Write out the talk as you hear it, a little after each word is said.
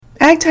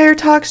Ag Tire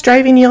Talks,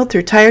 driving yield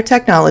through tire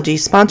technology,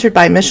 sponsored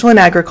by Michelin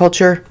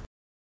Agriculture.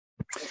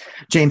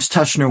 James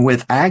Tushner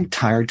with Ag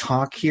Tire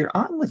Talk here.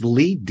 I'm with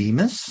Lee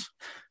Demas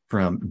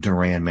from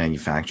Duran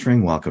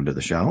Manufacturing. Welcome to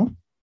the show.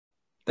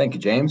 Thank you,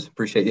 James.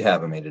 Appreciate you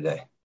having me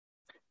today.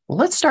 Well,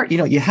 let's start.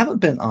 You haven't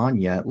been on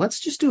yet.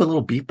 Let's just do a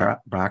little brief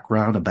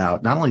background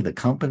about not only the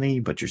company,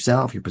 but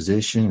yourself, your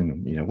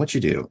position, and, what you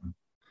do.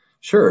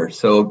 Sure.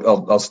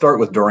 So I'll start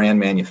with Duran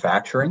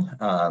Manufacturing.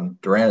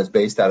 Duran is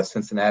based out of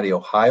Cincinnati,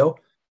 Ohio.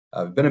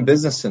 I've been in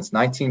business since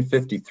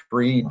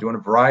 1953, doing a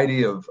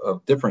variety of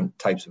different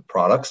types of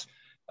products.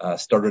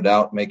 Started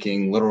out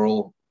making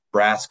literal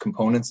brass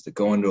components that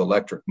go into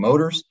electric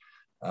motors.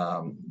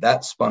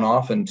 That spun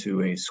off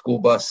into a school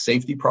bus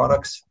safety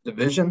products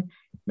division,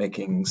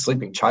 making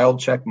sleeping child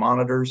check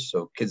monitors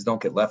so kids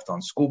don't get left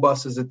on school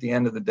buses at the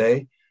end of the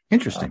day.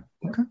 Interesting.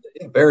 Okay.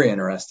 Very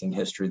interesting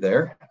history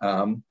there.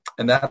 And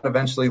that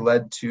eventually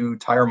led to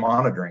tire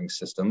monitoring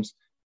systems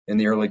in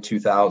the early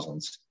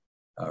 2000s.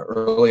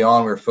 Early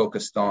on, we were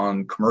focused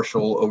on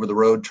commercial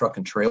over-the-road truck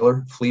and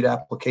trailer fleet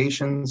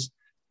applications.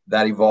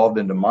 That evolved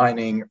into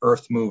mining,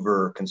 earth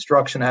mover,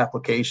 construction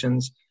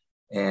applications.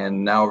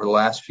 And now over the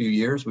last few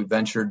years, we've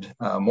ventured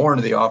more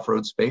into the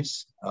off-road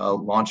space,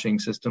 launching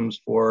systems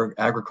for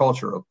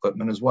agricultural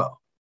equipment as well.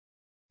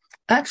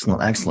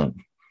 Excellent.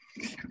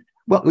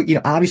 Well,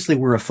 obviously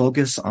we're a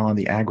focus on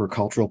the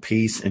agricultural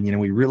piece, and,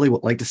 we really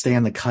would like to stay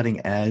on the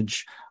cutting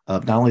edge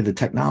of not only the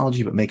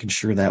technology, but making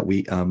sure that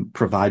we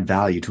provide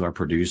value to our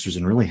producers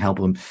and really help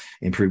them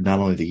improve not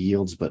only the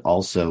yields, but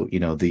also,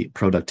 the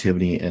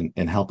productivity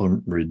and help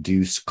them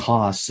reduce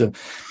costs. So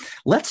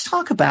let's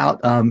talk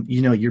about,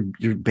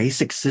 your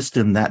basic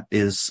system that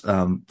is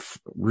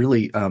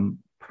really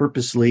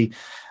purposely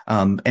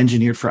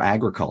engineered for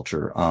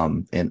agriculture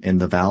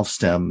and the valve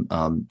stem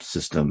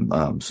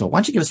system. So why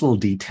don't you give us a little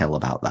detail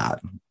about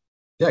that?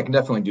 Yeah, I can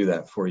definitely do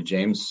that for you,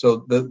 James.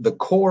 So the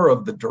core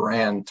of the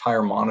Duran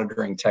tire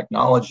monitoring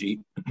technology,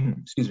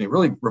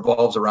 really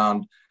revolves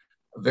around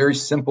a very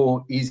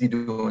simple, easy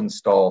to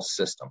install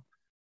system.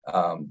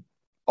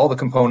 All the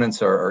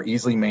components are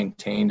easily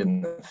maintained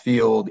in the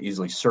field,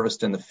 easily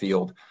serviced in the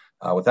field,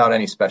 without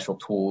any special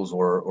tools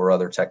or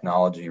other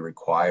technology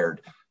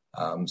required.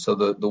 So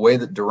the way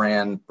that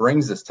Duran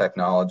brings this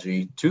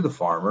technology to the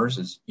farmers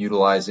is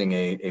utilizing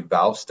a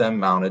valve stem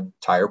mounted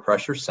tire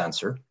pressure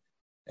sensor.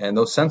 And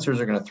those sensors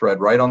are going to thread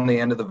right on the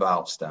end of the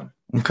valve stem.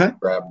 Okay.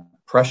 Grab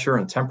pressure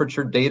and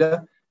temperature data,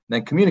 and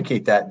then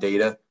communicate that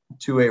data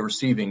to a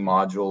receiving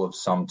module of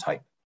some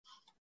type.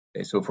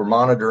 Okay, so if we're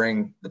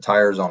monitoring the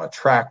tires on a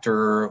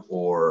tractor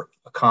or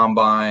a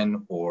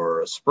combine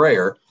or a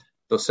sprayer,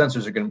 those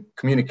sensors are going to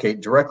communicate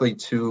directly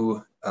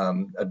to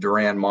a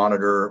Duran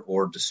monitor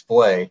or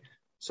display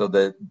so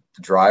that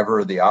the driver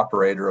or the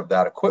operator of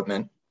that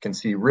equipment can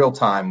see real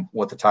time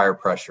what the tire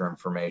pressure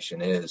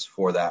information is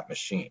for that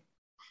machine.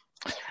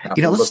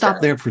 Let's stop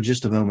there for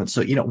just a moment.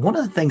 So, one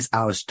of the things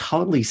I was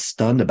totally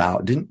stunned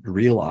about, didn't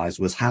realize,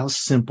 was how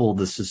simple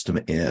the system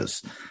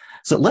is.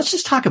 So let's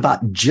just talk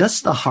about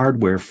just the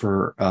hardware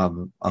for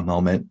a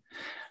moment.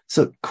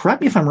 So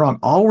correct me if I'm wrong.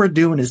 All we're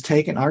doing is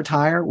taking our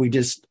tire. We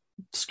just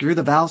screw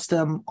the valve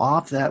stem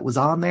off that was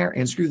on there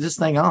and screw this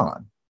thing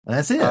on. And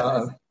that's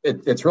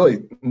it. It's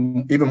really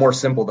even more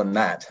simple than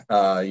that.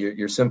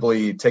 You're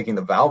simply taking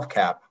the valve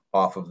cap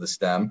off of the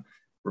stem,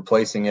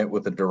 replacing it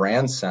with a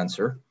Duran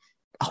sensor.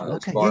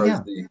 Okay.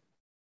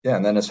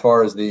 And then as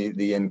far as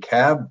the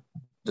in-cab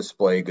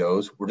display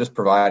goes, we're just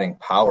providing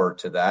power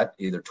to that,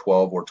 either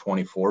 12 or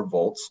 24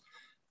 volts.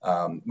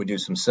 We do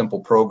some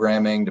simple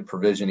programming to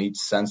provision each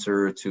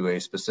sensor to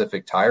a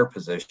specific tire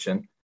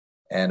position.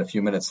 And a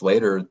few minutes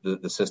later,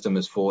 the system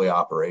is fully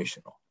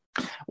operational.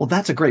 Well,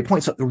 that's a great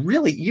point. So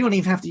really, you don't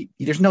even have to,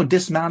 there's no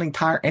dismounting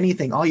tire,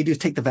 anything. All you do is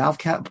take the valve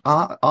cap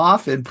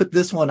off and put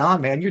this one on,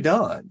 man. You're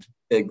done.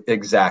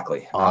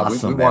 Exactly.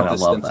 Awesome, we want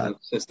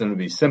this system to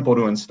be simple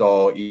to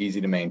install,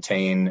 easy to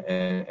maintain,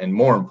 and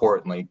more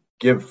importantly,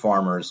 give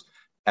farmers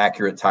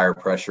accurate tire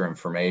pressure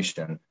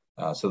information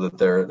so that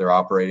they're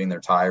operating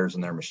their tires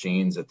and their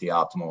machines at the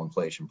optimal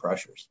inflation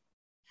pressures.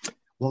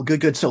 Well,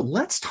 good. So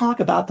let's talk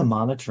about the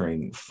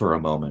monitoring for a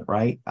moment,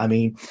 right? I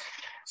mean,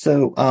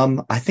 so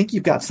I think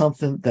you've got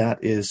something that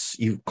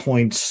you've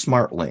coined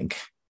SmartLink.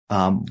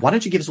 Why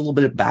don't you give us a little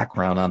bit of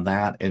background on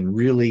that and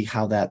really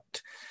how that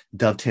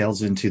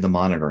dovetails into the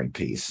monitoring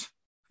piece?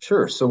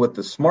 Sure. So with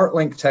the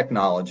SmartLink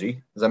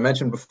technology, as I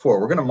mentioned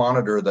before, we're going to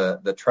monitor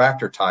the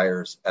tractor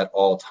tires at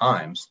all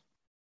times.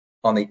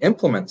 On the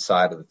implement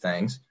side of the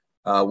things,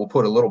 we'll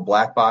put a little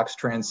black box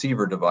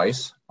transceiver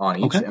device on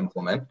each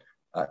implement.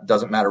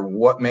 Doesn't matter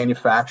what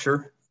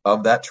manufacturer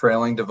of that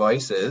trailing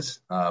device is.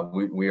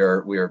 We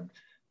are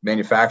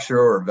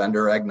manufacturer or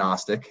vendor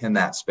agnostic in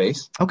that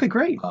space. Okay,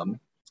 great.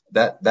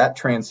 That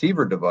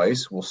transceiver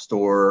device will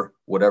store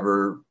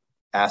whatever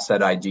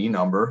asset ID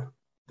number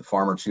the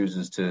farmer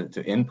chooses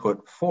to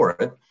input for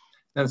it.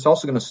 And it's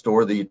also going to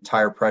store the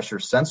tire pressure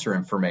sensor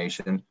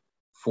information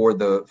for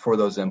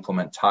those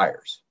implement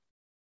tires.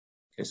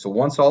 Okay, so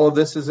once all of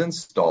this is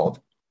installed,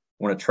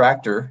 when a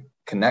tractor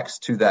connects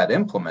to that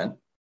implement,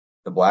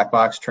 The black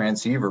box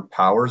transceiver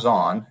powers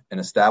on and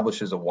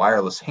establishes a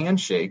wireless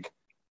handshake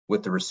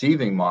with the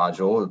receiving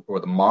module or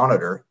the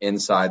monitor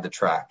inside the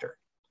tractor.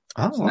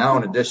 So now,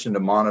 in addition to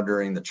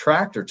monitoring the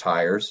tractor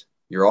tires,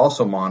 you're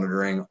also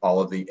monitoring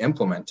all of the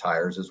implement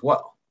tires as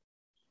well.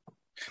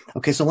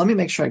 Okay, so let me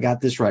make sure I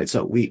got this right.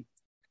 So we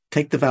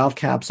take the valve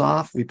caps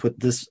off. We put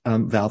this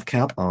valve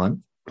cap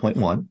on, point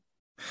one.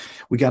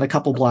 We got a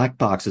couple black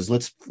boxes.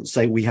 Let's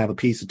say we have a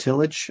piece of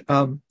tillage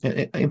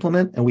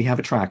implement and we have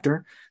a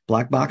tractor,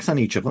 black box on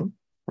each of them,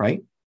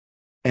 right?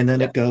 And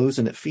then it goes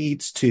and it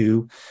feeds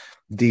to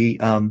the,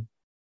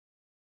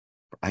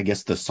 I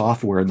guess, the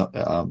software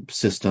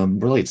system.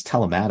 Really, it's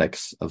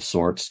telematics of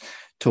sorts,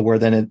 to where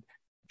then it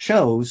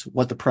shows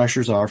what the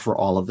pressures are for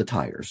all of the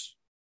tires.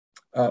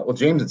 Well,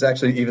 James, it's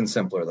actually even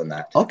simpler than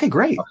that. Okay,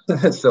 great.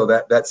 So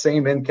that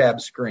same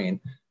in-cab screen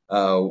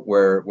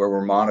where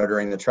we're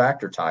monitoring the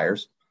tractor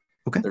tires,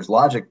 there's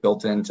logic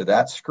built into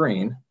that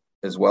screen,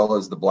 as well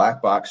as the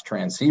black box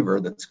transceiver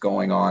that's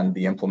going on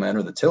the implement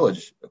or the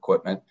tillage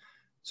equipment.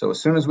 So as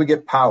soon as we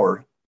get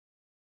power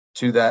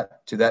to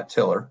that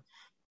tiller,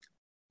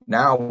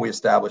 now we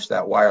establish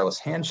that wireless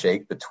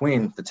handshake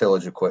between the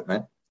tillage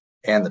equipment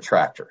and the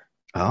tractor,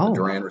 the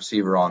Duran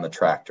receiver on the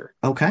tractor.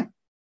 Okay.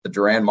 The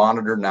Duran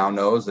monitor now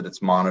knows that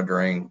it's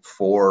monitoring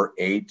 4,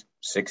 8,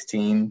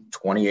 16,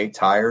 28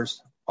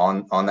 tires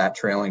on that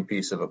trailing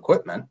piece of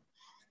equipment.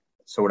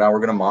 So now we're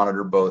going to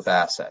monitor both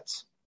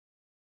assets.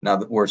 Now,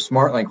 where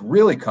SmartLink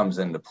really comes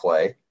into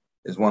play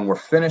is when we're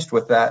finished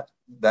with that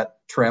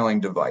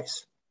trailing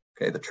device.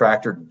 Okay, the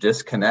tractor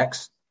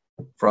disconnects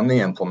from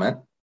the implement,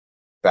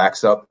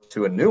 backs up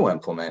to a new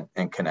implement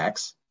and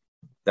connects.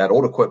 That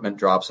old equipment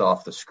drops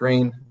off the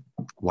screen.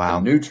 Wow.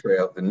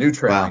 The new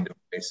trailing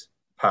device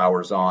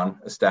powers on,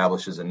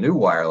 establishes a new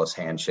wireless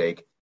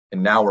handshake,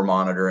 and now we're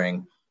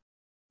monitoring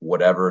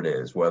whatever it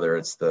is, whether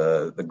it's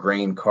the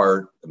grain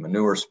cart, the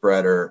manure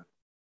spreader,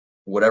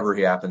 whatever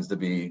he happens to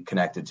be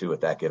connected to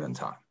at that given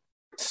time.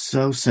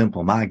 So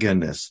simple. My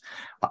goodness.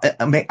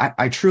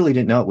 I truly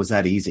didn't know it was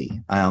that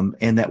easy.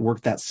 And that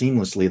worked that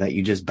seamlessly, that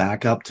you just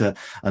back up to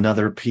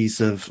another piece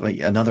of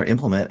another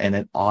implement and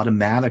it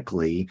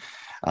automatically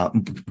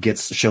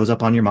shows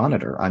up on your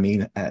monitor. I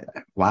mean,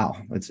 wow,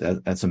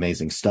 that's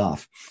amazing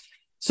stuff.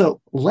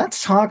 So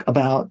let's talk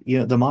about,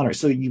 the monitor.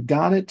 So you've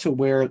got it to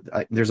where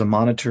there's a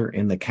monitor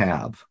in the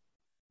cab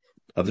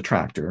of the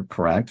tractor,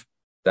 correct?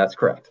 That's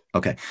correct.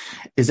 Okay.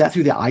 Is that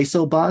through the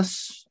ISO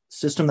bus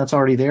system that's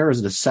already there?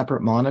 Is it a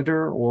separate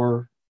monitor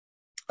or?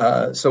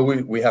 So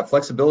we have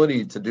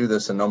flexibility to do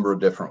this a number of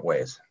different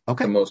ways.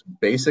 Okay. The most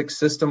basic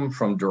system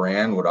from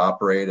Duran would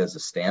operate as a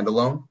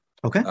standalone.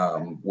 Okay.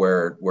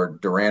 Where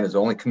Duran is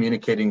only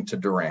communicating to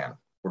Duran.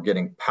 We're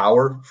getting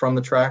power from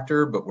the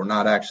tractor, but we're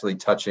not actually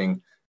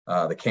touching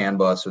the CAN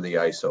bus or the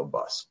ISO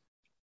bus.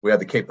 We have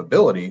the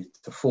capability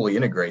to fully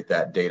integrate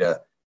that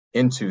data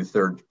into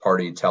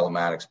third-party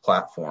telematics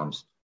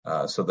platforms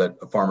so that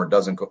a farmer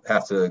doesn't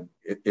have to,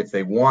 if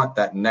they want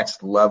that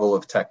next level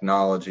of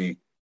technology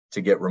to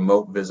get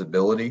remote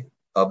visibility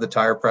of the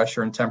tire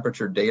pressure and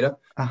temperature data,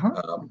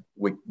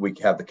 we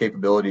have the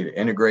capability to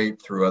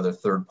integrate through other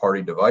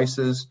third-party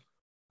devices,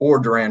 or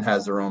Duran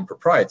has their own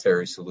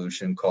proprietary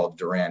solution called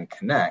Duran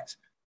Connect,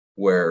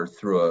 where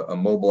through a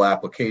mobile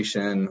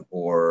application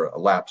or a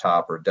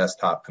laptop or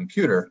desktop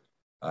computer,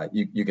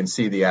 you can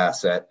see the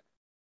asset,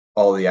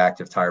 all the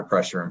active tire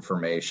pressure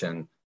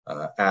information,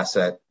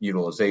 asset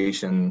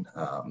utilization,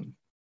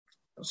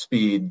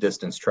 speed,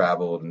 distance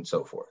traveled, and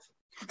so forth.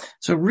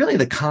 So really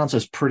the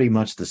concept's pretty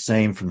much the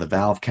same from the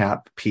valve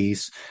cap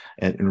piece.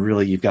 And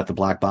really you've got the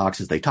black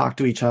boxes. They talk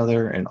to each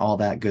other and all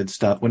that good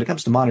stuff. When it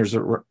comes to monitors,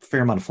 there's a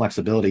fair amount of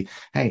flexibility.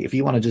 Hey, if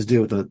you want to just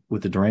do it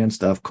with the Duran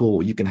stuff,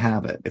 cool, you can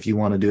have it. If you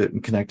want to do it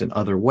and connect in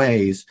other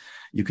ways,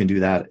 you can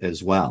do that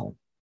as well.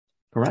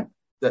 Correct?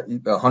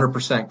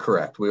 100%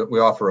 correct. We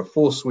offer a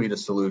full suite of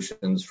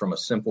solutions from a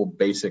simple,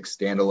 basic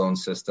standalone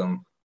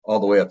system all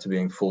the way up to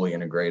being fully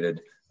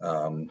integrated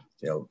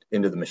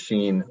into the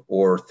machine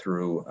or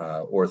through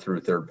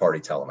third-party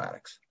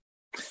telematics.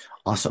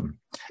 Awesome.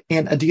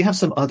 And do you have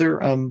some other?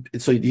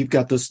 So you've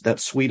got that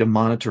suite of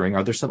monitoring.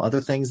 Are there some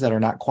other things that are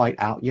not quite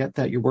out yet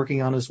that you're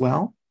working on as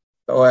well?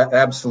 Oh,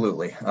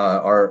 absolutely.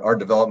 Our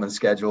development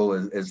schedule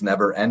is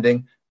never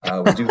ending.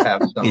 We do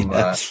have some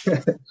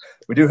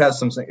we do have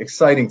some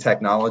exciting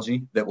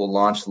technology that will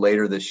launch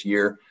later this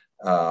year.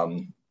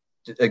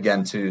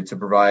 Again, to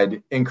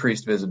provide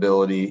increased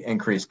visibility,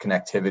 increased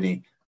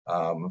connectivity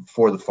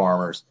for the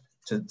farmers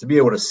to be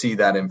able to see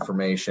that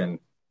information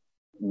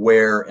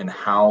where and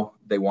how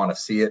they want to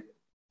see it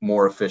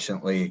more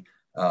efficiently,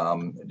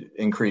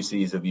 increase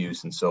ease of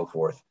use and so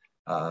forth.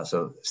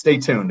 So stay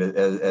tuned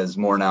as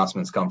more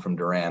announcements come from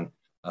Duran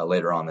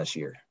later on this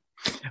year.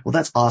 Well,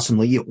 that's awesome,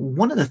 Lee.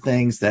 One of the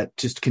things that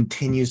just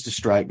continues to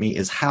strike me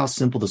is how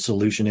simple the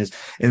solution is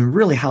and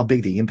really how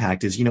big the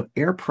impact is.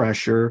 Air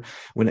pressure,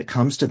 when it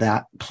comes to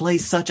that,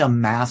 plays such a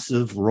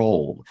massive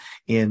role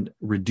in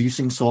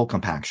reducing soil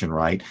compaction,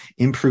 right?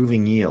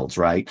 Improving yields,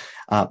 right?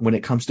 When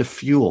it comes to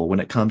fuel,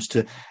 when it comes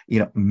to,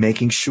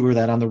 making sure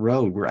that on the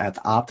road we're at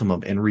the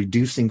optimum and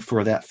reducing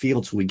for that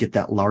field so we get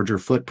that larger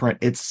footprint.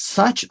 It's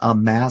such a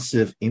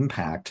massive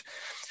impact.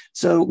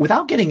 So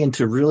without getting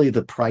into really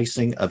the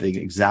pricing of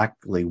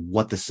exactly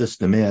what the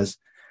system is,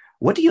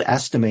 what do you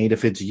estimate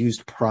if it's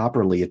used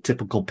properly, a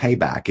typical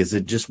payback? Is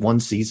it just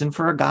one season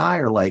for a guy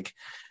or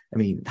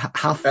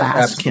how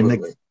fast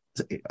Absolutely.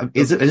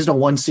 Is it a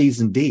one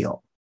season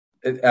deal?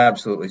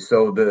 Absolutely.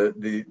 So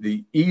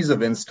the ease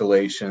of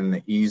installation,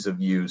 the ease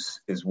of use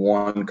is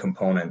one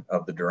component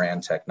of the Duran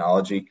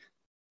technology.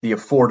 The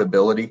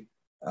affordability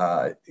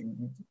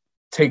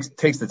takes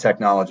the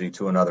technology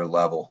to another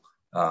level.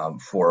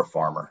 For a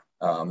farmer.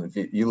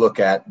 If you look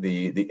at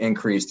the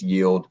increased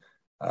yield,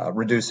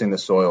 reducing the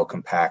soil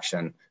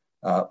compaction,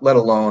 let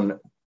alone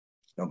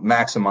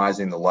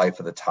maximizing the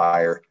life of the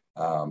tire,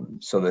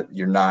 so that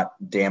you're not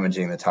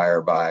damaging the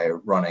tire by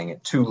running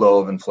too low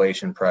of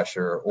inflation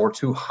pressure or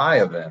too high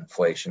of an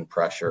inflation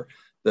pressure,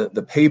 the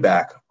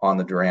payback on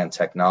the Duran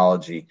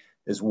technology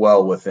is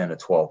well within a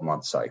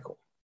 12-month cycle.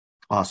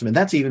 Awesome. And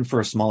that's even for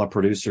a smaller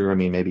producer.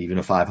 Maybe even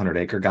a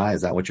 500-acre guy.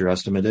 Is that what your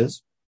estimate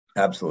is?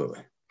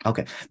 Absolutely.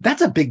 Okay,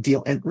 that's a big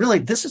deal. And really,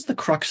 this is the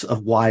crux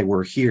of why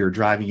we're here,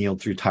 driving yield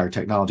through tire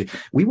technology.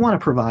 We want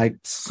to provide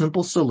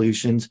simple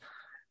solutions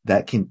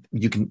that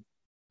you can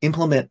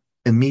implement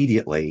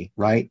immediately,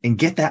 right? And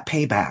get that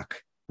payback,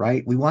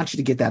 right? We want you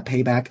to get that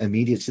payback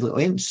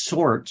immediately.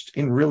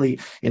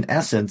 In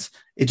essence,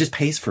 it just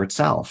pays for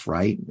itself,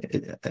 right?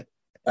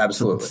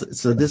 Absolutely.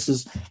 So this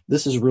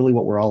is really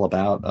what we're all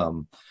about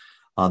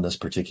on this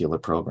particular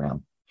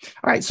program.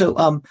 All right.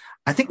 So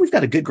I think we've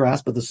got a good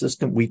grasp of the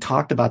system. We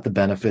talked about the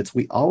benefits.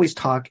 We always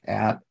talk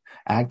at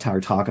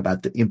AgTire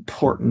about the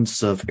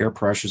importance of air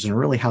pressures and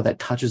really how that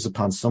touches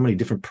upon so many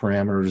different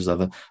parameters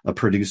of a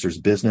producer's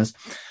business.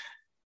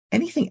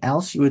 Anything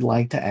else you would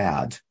like to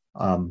add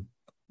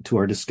to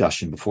our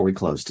discussion before we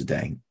close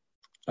today?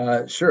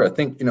 Sure. I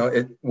think,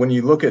 when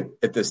you look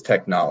at this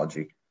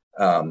technology,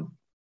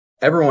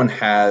 everyone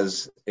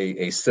has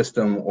a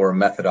system or a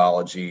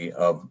methodology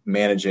of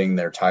managing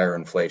their tire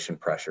inflation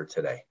pressure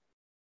today.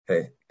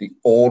 Okay. The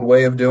old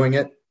way of doing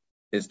it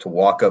is to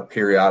walk up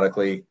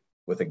periodically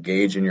with a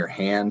gauge in your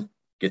hand,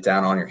 get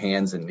down on your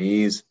hands and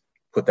knees,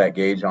 put that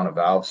gauge on a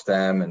valve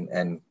stem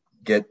and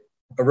get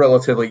a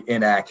relatively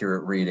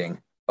inaccurate reading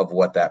of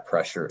what that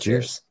pressure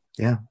is.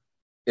 Yeah.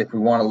 If we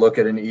want to look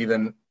at an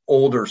even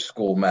older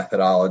school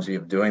methodology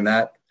of doing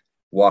that,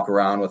 walk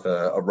around with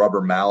a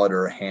rubber mallet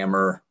or a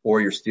hammer or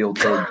your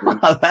steel-toed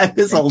boot. That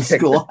is old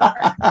school.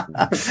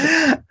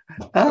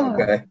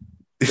 Okay.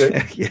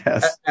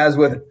 Yes. As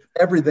with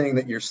everything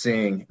that you're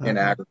seeing in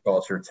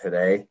agriculture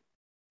today,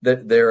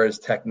 that there is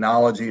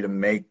technology to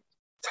make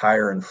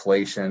tire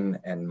inflation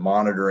and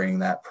monitoring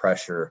that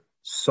pressure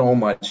so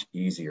much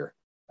easier.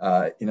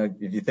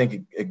 If you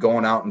think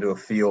going out into a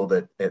field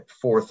at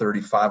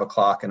 4:30, 5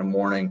 o'clock in the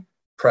morning,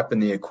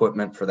 prepping the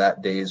equipment for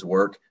that day's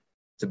work,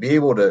 to be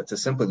able to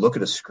simply look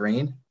at a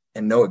screen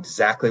and know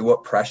exactly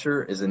what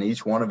pressure is in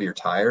each one of your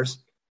tires,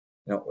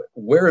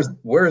 where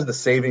is the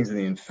savings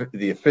and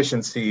the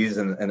efficiencies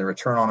and the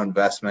return on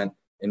investment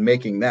in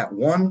making that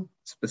one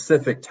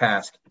specific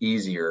task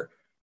easier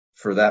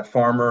for that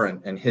farmer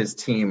and his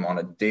team on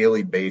a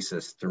daily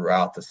basis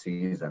throughout the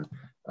season.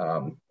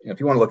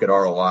 If you want to look at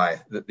ROI,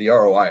 the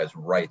ROI is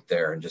right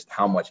there and just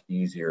how much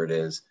easier it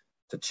is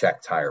to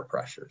check tire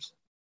pressures.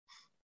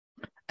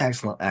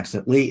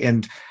 Excellent, Lee.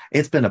 And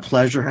it's been a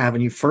pleasure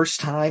having you first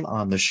time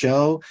on the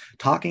show,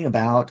 talking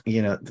about,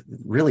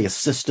 really a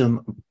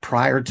system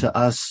prior to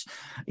us,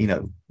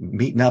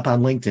 meeting up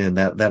on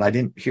LinkedIn that I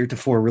didn't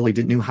heretofore really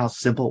didn't know how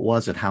simple it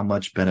was and how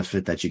much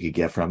benefit that you could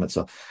get from it.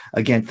 So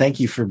again, thank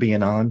you for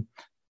being on.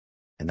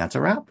 And that's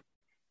a wrap.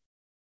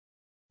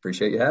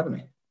 Appreciate you having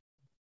me.